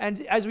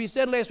 And as we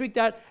said last week,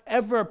 that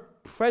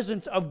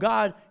ever-presence of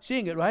God,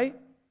 seeing it, right?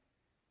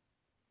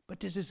 But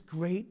there's this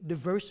great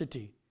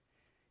diversity.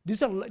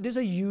 There's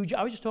a huge,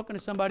 I was just talking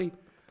to somebody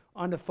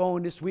on the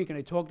phone this week, and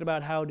they talked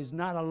about how there's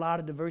not a lot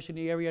of diversity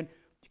in the area.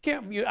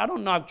 And I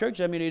don't knock churches.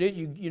 I mean,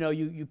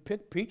 you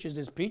pick peaches,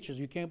 there's peaches.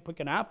 You can't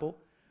pick an apple.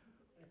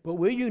 But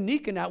we're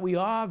unique in that we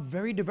are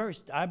very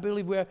diverse. I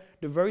believe we're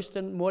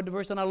more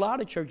diverse than a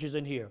lot of churches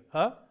in here,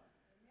 huh?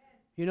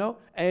 You know,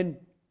 and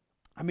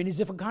I mean, these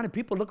different kind of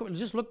people.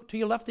 Just look to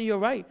your left and your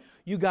right.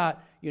 You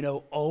got,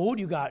 old.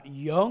 You got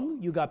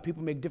young. You got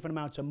people make different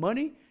amounts of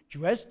money,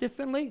 dress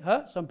differently,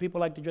 huh? Some people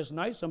like to dress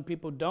nice. Some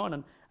people don't.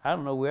 And I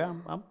don't know where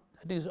I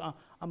think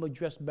I'm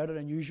dressed better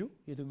than usual.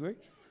 You agree?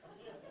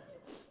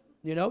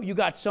 You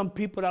got some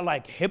people that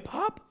like hip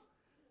hop,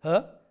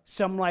 huh?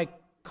 Some like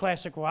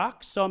classic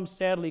rock. Some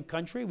sadly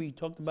country. We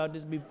talked about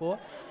this before.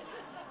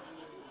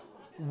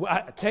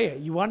 I tell you,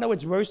 you want to know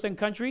what's worse than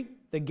country?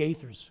 The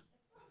Gaithers.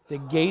 The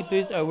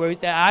Gaithers are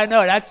worse. I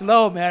know, that's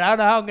low, man. I don't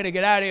know how I'm going to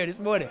get out of here this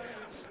morning.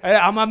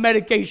 I'm on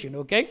medication,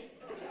 okay?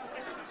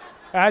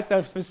 All right,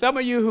 so for some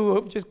of you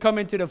who just come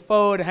into the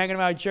fold and hanging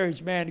around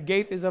church, man, the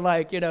Gaithers are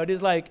like,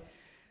 there's like,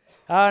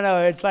 I don't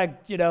know, it's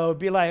like,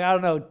 be like, I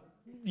don't know,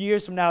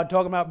 years from now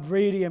talking about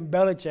Brady and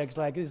Belichick's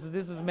like, this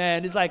is,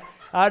 man, it's like,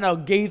 I don't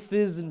know,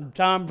 Gaithers and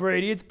Tom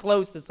Brady. It's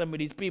close to some of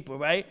these people,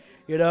 right?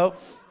 You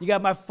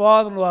got my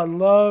father-in-law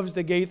loves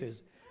the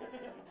Gaithers.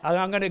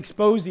 I'm going to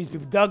expose these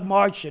people. Doug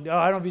Marchand,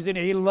 I don't know if he's in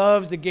here. He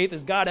loves the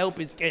Gaithers. God help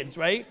his kids,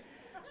 right?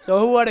 So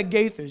who are the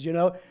Gaithers,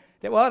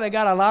 They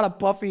got a lot of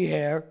puffy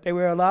hair. They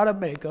wear a lot of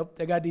makeup.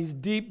 They got these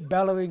deep,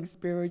 bellowing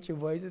spiritual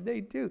voices.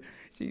 They do.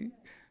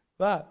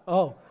 Wow.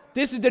 Oh,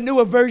 This is the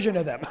newer version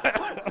of them.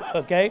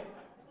 Okay?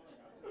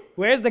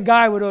 Where's the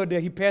guy with all the,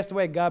 he passed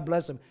away, God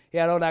bless him. He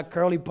had all that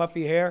curly,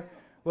 puffy hair.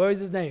 What was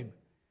his name?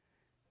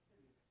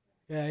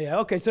 Yeah,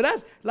 okay, so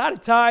that's a lot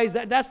of ties.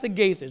 That's the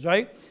Gaithers,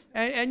 right?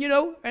 And you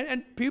know,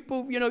 and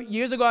people, you know,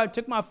 years ago I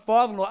took my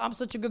father-in-law. I'm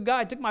such a good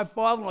guy. I took my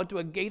father-in-law to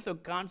a Gaither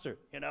concert,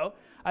 you know.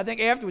 I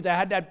think afterwards I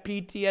had that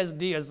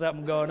PTSD or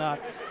something going on.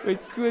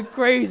 It was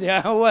crazy.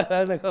 I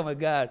was like, oh my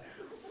God.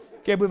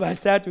 Can't believe I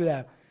sat through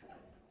that.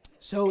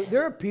 So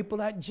there are people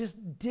that just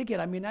dig it.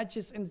 I mean, that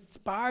just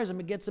inspires them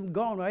and gets them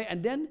going, right?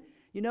 And then,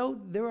 you know,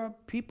 there are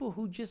people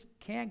who just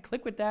can't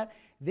click with that.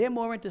 They're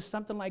more into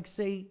something like,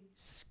 say,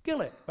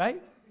 Skillet, right?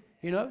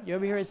 You know, you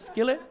ever hear of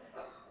Skillet?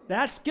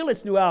 That's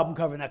Skillet's new album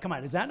cover. Now, come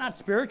on, is that not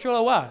spiritual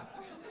or what?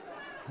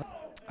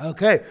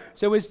 Okay,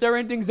 so we're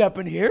stirring things up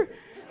in here.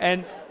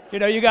 And, you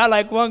know, you got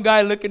like one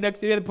guy looking next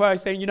to the other party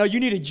saying, you know, you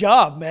need a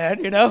job,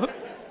 man, you know?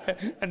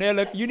 And they're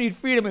like, you need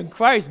freedom in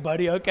Christ,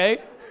 buddy, okay?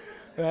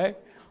 Right?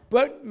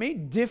 But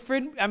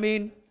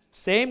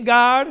same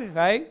God,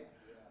 right?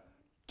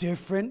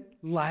 Different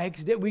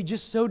likes. That we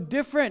just so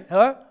different,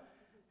 huh?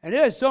 And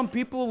there's some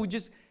people who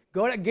just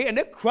go to gate and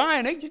they're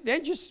crying. They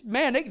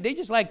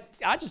just like,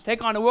 I just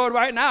take on the world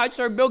right now. I just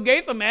heard Bill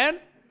Gaither, man.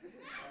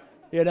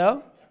 You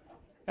know?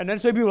 And then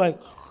some people are like,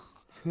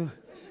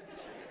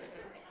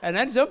 and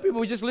then some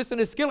people just listen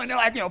to Skillet and they're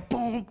like, you know,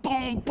 boom,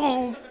 boom,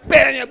 boom,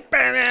 bam,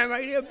 bam,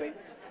 right here, bam.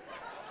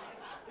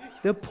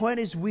 The point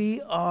is we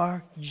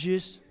have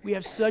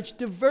such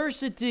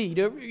diversity.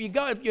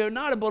 If you're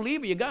not a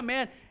believer, you got,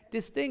 man,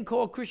 this thing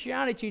called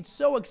Christianity. It's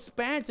so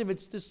expansive.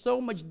 There's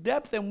so much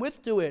depth and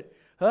width to it.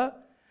 Huh?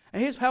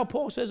 And here's how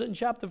Paul says it in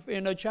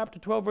chapter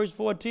 12, verse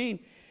 14.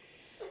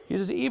 He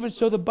says, even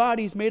so the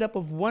body is made up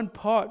of one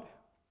part.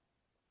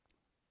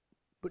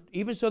 But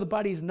even so the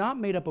body is not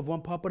made up of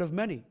one part, but of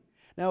many.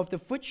 Now if the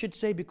foot should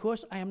say,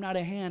 because I am not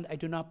a hand, I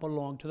do not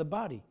belong to the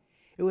body,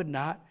 it would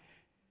not,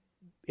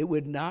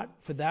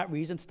 for that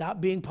reason, stop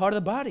being part of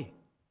the body.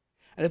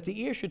 And if the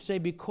ear should say,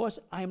 because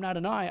I am not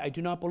an eye, I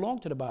do not belong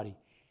to the body,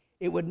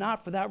 it would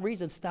not, for that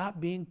reason, stop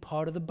being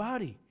part of the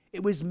body.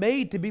 It was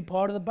made to be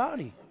part of the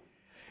body.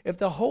 If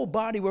the whole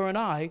body were an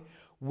eye,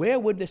 where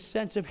would the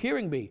sense of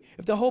hearing be?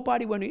 If the whole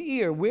body were an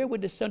ear, where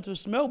would the sense of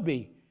smell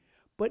be?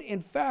 But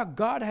in fact,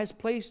 God has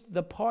placed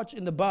the parts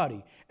in the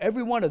body,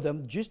 every one of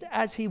them, just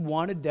as he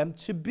wanted them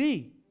to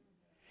be.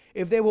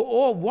 If they were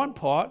all one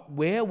part,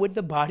 where would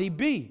the body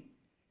be?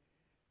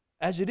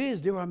 As it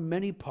is, there are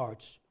many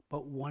parts,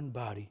 but one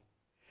body.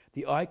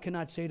 The eye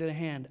cannot say to the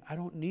hand, I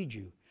don't need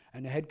you.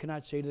 And the head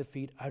cannot say to the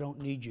feet, I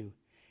don't need you.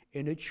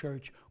 In the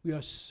church, we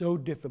are so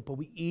different, but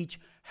we each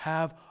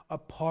have a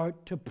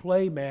part to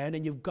play, man,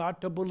 and you've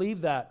got to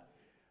believe that.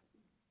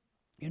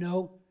 You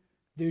know,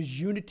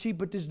 there's unity,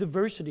 but there's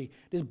diversity.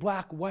 There's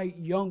black, white,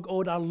 young,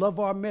 old. I love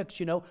our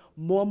mix, you know,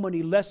 more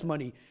money, less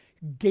money.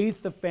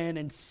 Gaither fan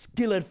and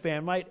Skillet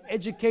fan, right?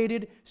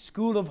 Educated,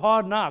 school of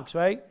hard knocks,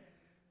 right?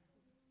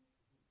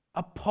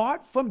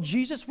 Apart from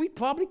Jesus, we'd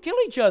probably kill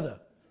each other.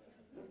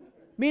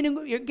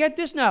 Meaning, get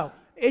this now.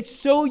 It's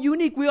so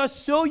unique. We are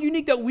so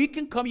unique that we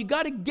can come. You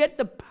got to get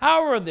the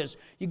power of this.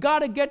 You got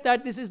to get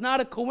that this is not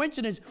a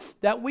coincidence,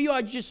 that we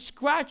are just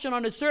scratching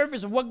on the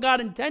surface of what God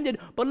intended,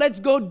 but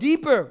let's go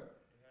deeper.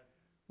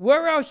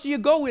 Where else do you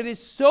go with?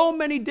 There's so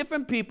many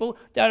different people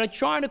that are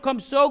trying to come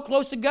so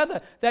close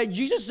together that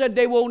Jesus said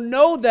they will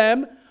know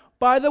them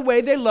by the way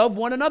they love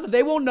one another.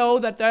 They will know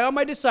that they are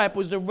my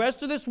disciples. The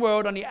rest of this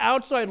world on the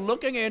outside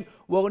looking in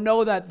will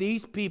know that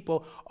these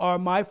people are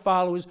my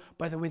followers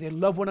by the way they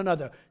love one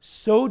another.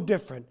 So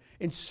different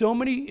in so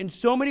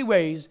many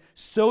ways,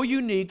 so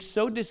unique,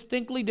 so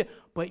distinctly,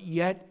 but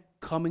yet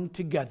coming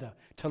together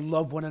to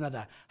love one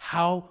another.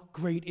 How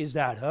great is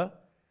that, huh?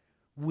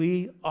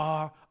 We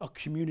are a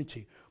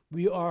community.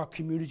 We are a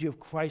community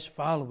of Christ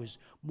followers.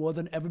 More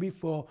than ever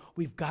before,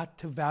 we've got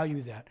to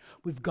value that.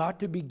 We've got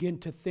to begin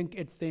to think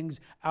at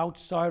things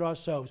outside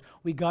ourselves.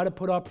 We got to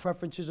put our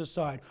preferences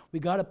aside. We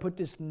got to put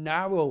this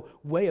narrow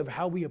way of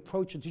how we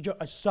approach it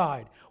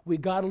aside. We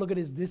got to look at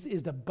it as this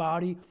is the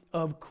body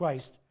of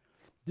Christ.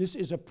 This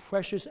is a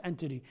precious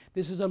entity.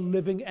 This is a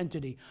living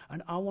entity.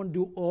 And I want to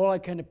do all I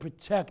can to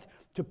protect,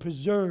 to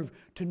preserve,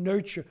 to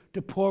nurture,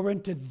 to pour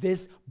into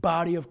this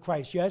body of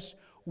Christ. Yes?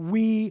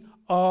 We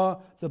are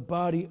the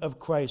body of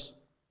Christ.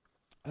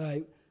 All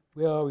right,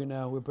 where are we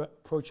now? We're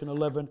approaching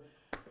 11.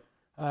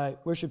 All right,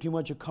 worship team, why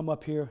don't you come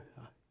up here?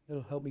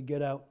 It'll help me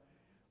get out.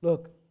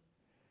 Look,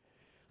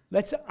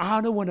 let's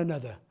honor one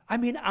another.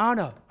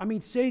 Honor.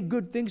 Say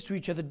good things to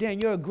each other. Dan,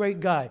 you're a great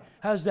guy.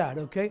 How's that,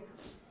 okay?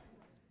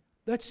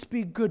 Let's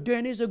speak good.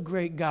 Dan is a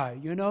great guy,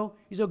 you know?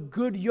 He's a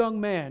good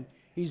young man.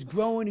 He's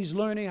growing, he's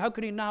learning. How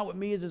could he not with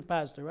me as his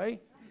pastor,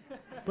 right?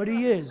 But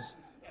he is.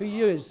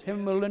 He is. Him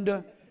and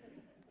Melinda.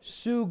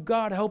 Sue,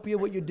 God help you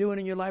what you're doing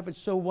in your life. It's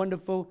so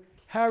wonderful.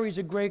 Harry's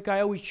a great guy,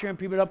 always cheering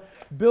people up.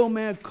 Bill,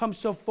 man, come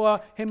so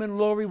far. Him and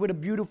Lori with a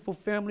beautiful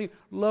family.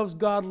 Loves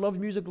God, loves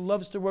music,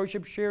 loves to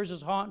worship, shares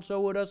his heart and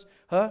soul with us.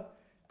 Huh?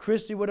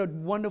 Christy with a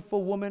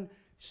wonderful woman,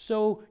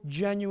 so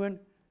genuine.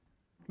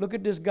 Look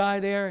at this guy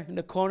there in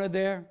the corner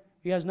there.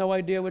 He has no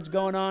idea what's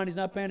going on. He's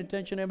not paying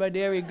attention. Everybody,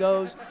 there he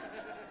goes.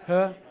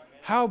 Huh?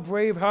 How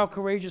brave, how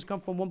courageous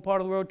come from one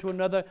part of the world to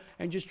another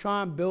and just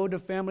try and build a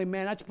family.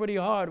 Man, that's pretty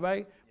hard,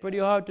 right? Pretty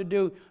hard to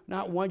do.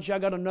 Not one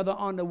shot, got another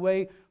on the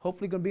way.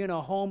 Hopefully going to be in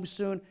a home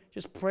soon.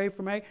 Just pray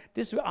for me.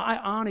 I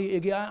honor you,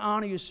 Iggy. I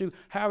honor you, Sue.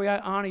 Harry, I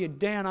honor you.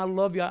 Dan, I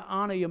love you. I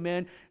honor you,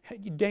 man.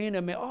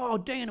 Dana, man. Oh,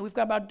 Dana, we've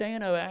got about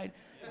Dana, right?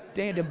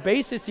 Dana, the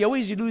bassist,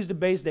 you lose the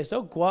bass. They're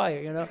so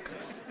quiet, you know.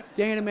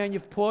 Dana, man,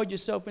 you've poured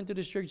yourself into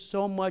this church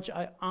so much.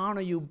 I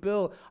honor you.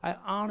 Bill, I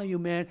honor you,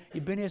 man.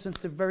 You've been here since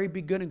the very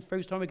beginning.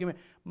 First time we came in.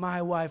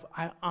 My wife,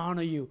 I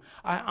honor you.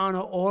 I honor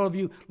all of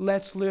you.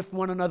 Let's lift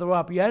one another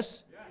up,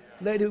 yes?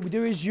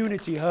 There is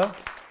unity, huh?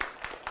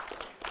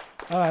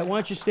 All right, why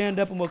don't you stand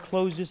up and we'll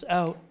close this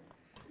out.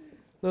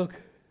 Look,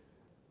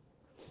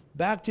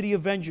 back to the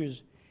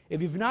Avengers.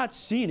 If you've not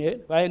seen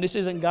it, right, and this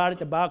isn't God at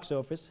the box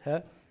office,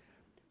 huh?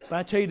 But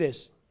I'll tell you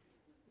this.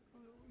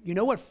 You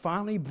know what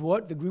finally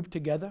brought the group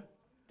together?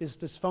 This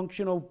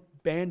dysfunctional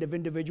band of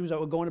individuals that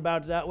were going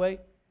about it that way?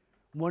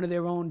 One of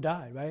their own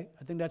died, right?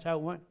 I think that's how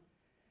it went.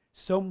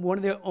 One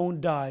of their own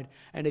died,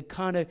 and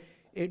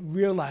it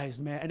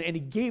realized, man, and he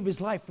gave his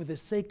life for the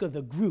sake of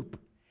the group.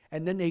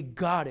 And then they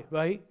got it,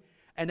 right?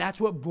 And that's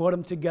what brought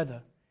them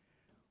together.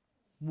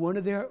 One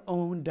of their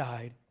own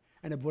died,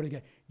 and it brought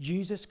together.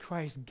 Jesus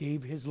Christ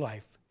gave his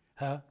life,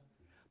 huh?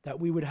 That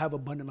we would have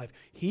abundant life.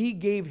 He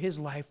gave his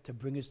life to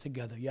bring us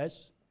together,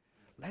 yes?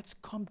 Let's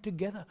come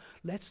together.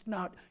 Let's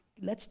not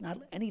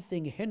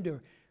anything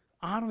hinder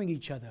honoring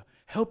each other,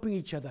 helping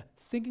each other,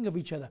 thinking of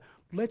each other.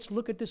 Let's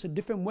look at this a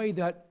different way,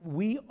 that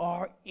we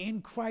are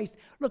in Christ.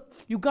 Look,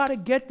 you got to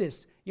get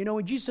this. You know,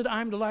 when Jesus said, I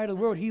am the light of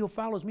the world, he who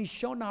follows me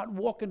shall not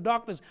walk in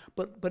darkness,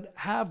 but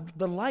have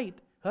the light.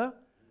 Huh?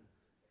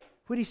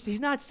 But he's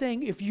not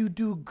saying if you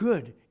do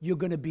good, you're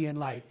going to be in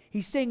light.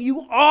 He's saying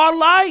you are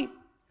light.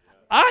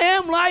 I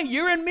am light.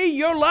 You're in me.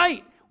 You're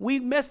light. We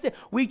messed it.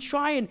 We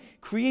try and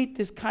create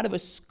this kind of a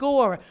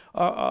score,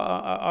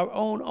 our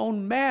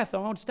own math,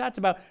 our own stats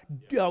about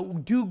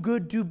do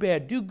good, do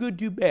bad, do good,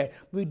 do bad.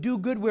 We do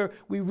good where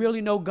we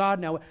really know God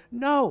now.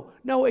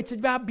 No, it's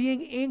about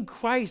being in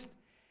Christ.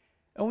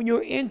 And when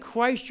you're in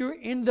Christ, you're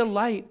in the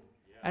light.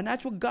 And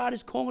that's what God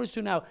is calling us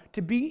to now,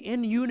 to be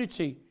in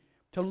unity,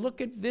 to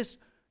look at this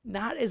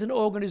not as an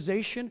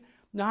organization,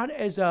 not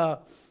as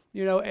a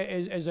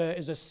as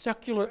a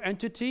secular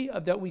entity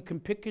that we can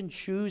pick and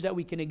choose, that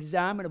we can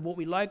examine of what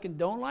we like and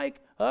don't like,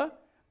 huh?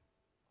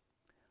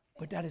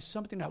 But that is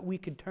something that we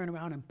can turn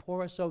around and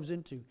pour ourselves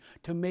into,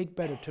 to make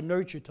better, to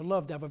nurture, to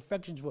love, to have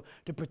affections for,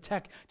 to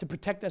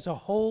protect as a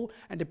whole,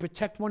 and to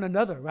protect one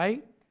another,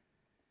 right?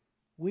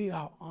 We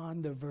are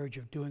on the verge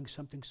of doing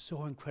something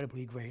so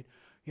incredibly great.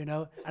 You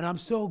know, and I'm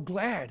so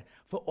glad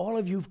for all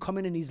of you who've come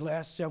in these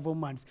last several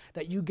months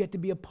that you get to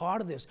be a part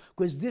of this,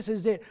 because this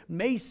is it.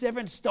 May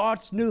 7th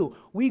starts new.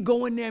 We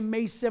go in there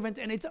May 7th,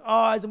 and it's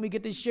ours, and we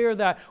get to share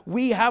that.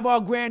 We have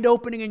our grand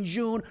opening in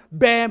June,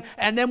 bam,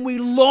 and then we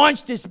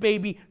launch this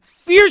baby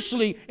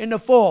fiercely in the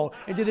fall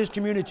into this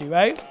community,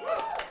 right?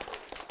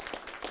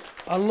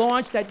 A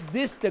launch that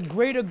the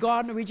greater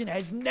Gardner region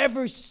has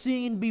never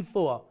seen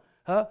before.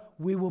 Huh?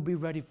 We will be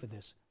ready for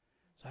this.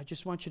 So I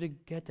just want you to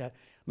get that.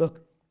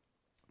 Look,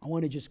 I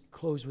want to just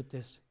close with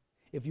this.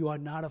 If you are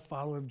not a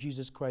follower of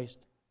Jesus Christ,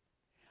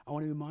 I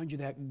want to remind you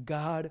that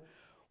God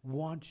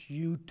wants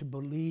you to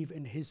believe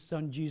in his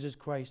son, Jesus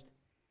Christ.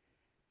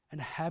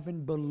 And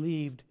having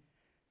believed,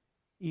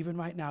 even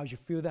right now, as you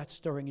feel that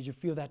stirring, as you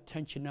feel that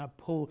tension, that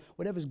pull,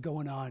 whatever's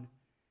going on,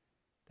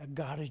 that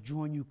God is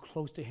drawing you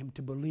close to him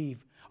to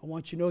believe. I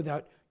want you to know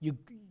that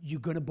you're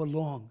going to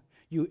belong.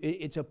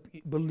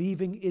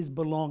 Believing is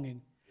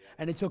belonging.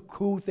 And it's a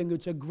cool thing.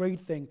 It's a great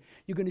thing.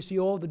 You're going to see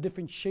all the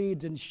different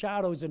shades and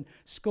shadows and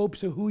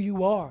scopes of who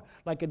you are.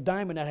 Like a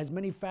diamond that has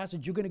many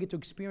facets. You're going to get to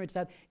experience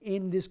that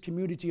in this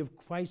community of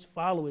Christ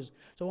followers.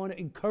 So I want to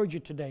encourage you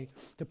today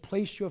to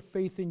place your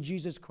faith in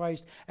Jesus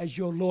Christ as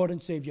your Lord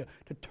and Savior.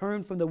 To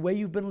turn from the way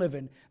you've been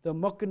living, the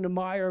muck and the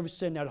mire of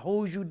sin that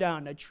holds you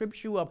down, that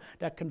trips you up,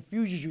 that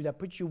confuses you, that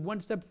puts you one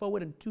step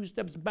forward and two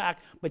steps back.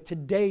 But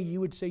today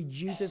you would say,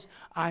 Jesus,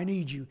 I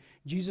need you.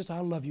 Jesus, I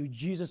love you.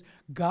 Jesus,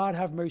 God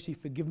have mercy.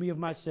 Forgive me of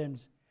my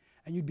sins.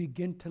 And you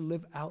begin to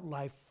live out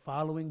life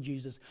following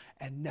Jesus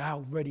and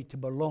now ready to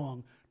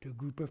belong to a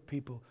group of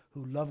people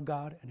who love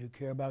God and who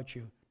care about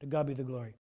you. To God be the glory.